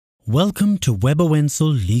Welcome to Webber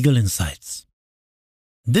Wentzel Legal Insights.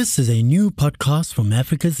 This is a new podcast from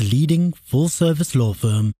Africa's leading full-service law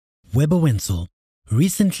firm, Webber Wentzel,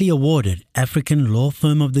 recently awarded African Law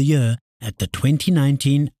Firm of the Year at the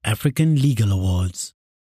 2019 African Legal Awards.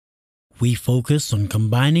 We focus on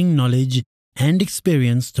combining knowledge and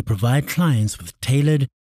experience to provide clients with tailored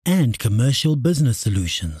and commercial business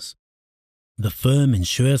solutions. The firm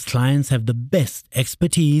ensures clients have the best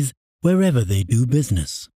expertise wherever they do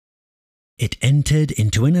business. It entered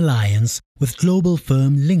into an alliance with global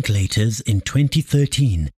firm Linklaters in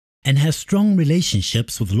 2013 and has strong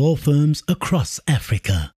relationships with law firms across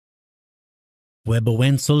Africa. Webber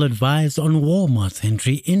Wentzel advised on Walmart's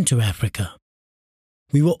entry into Africa.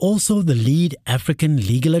 We were also the lead African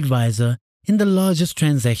legal advisor in the largest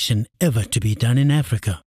transaction ever to be done in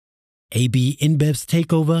Africa, AB InBev's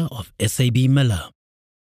takeover of SAB Miller.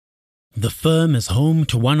 The firm is home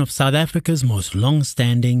to one of South Africa's most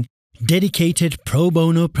long-standing, dedicated pro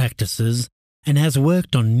bono practices and has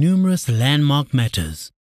worked on numerous landmark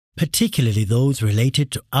matters, particularly those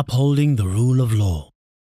related to upholding the rule of law.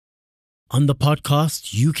 On the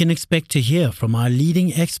podcast, you can expect to hear from our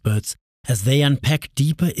leading experts as they unpack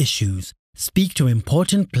deeper issues, speak to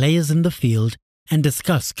important players in the field, and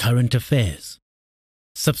discuss current affairs.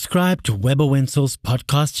 Subscribe to Webber Wentzel's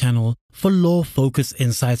podcast channel for law-focused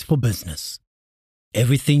insights for business.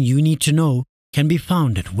 Everything you need to know can be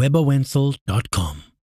found at webberwentzel.com.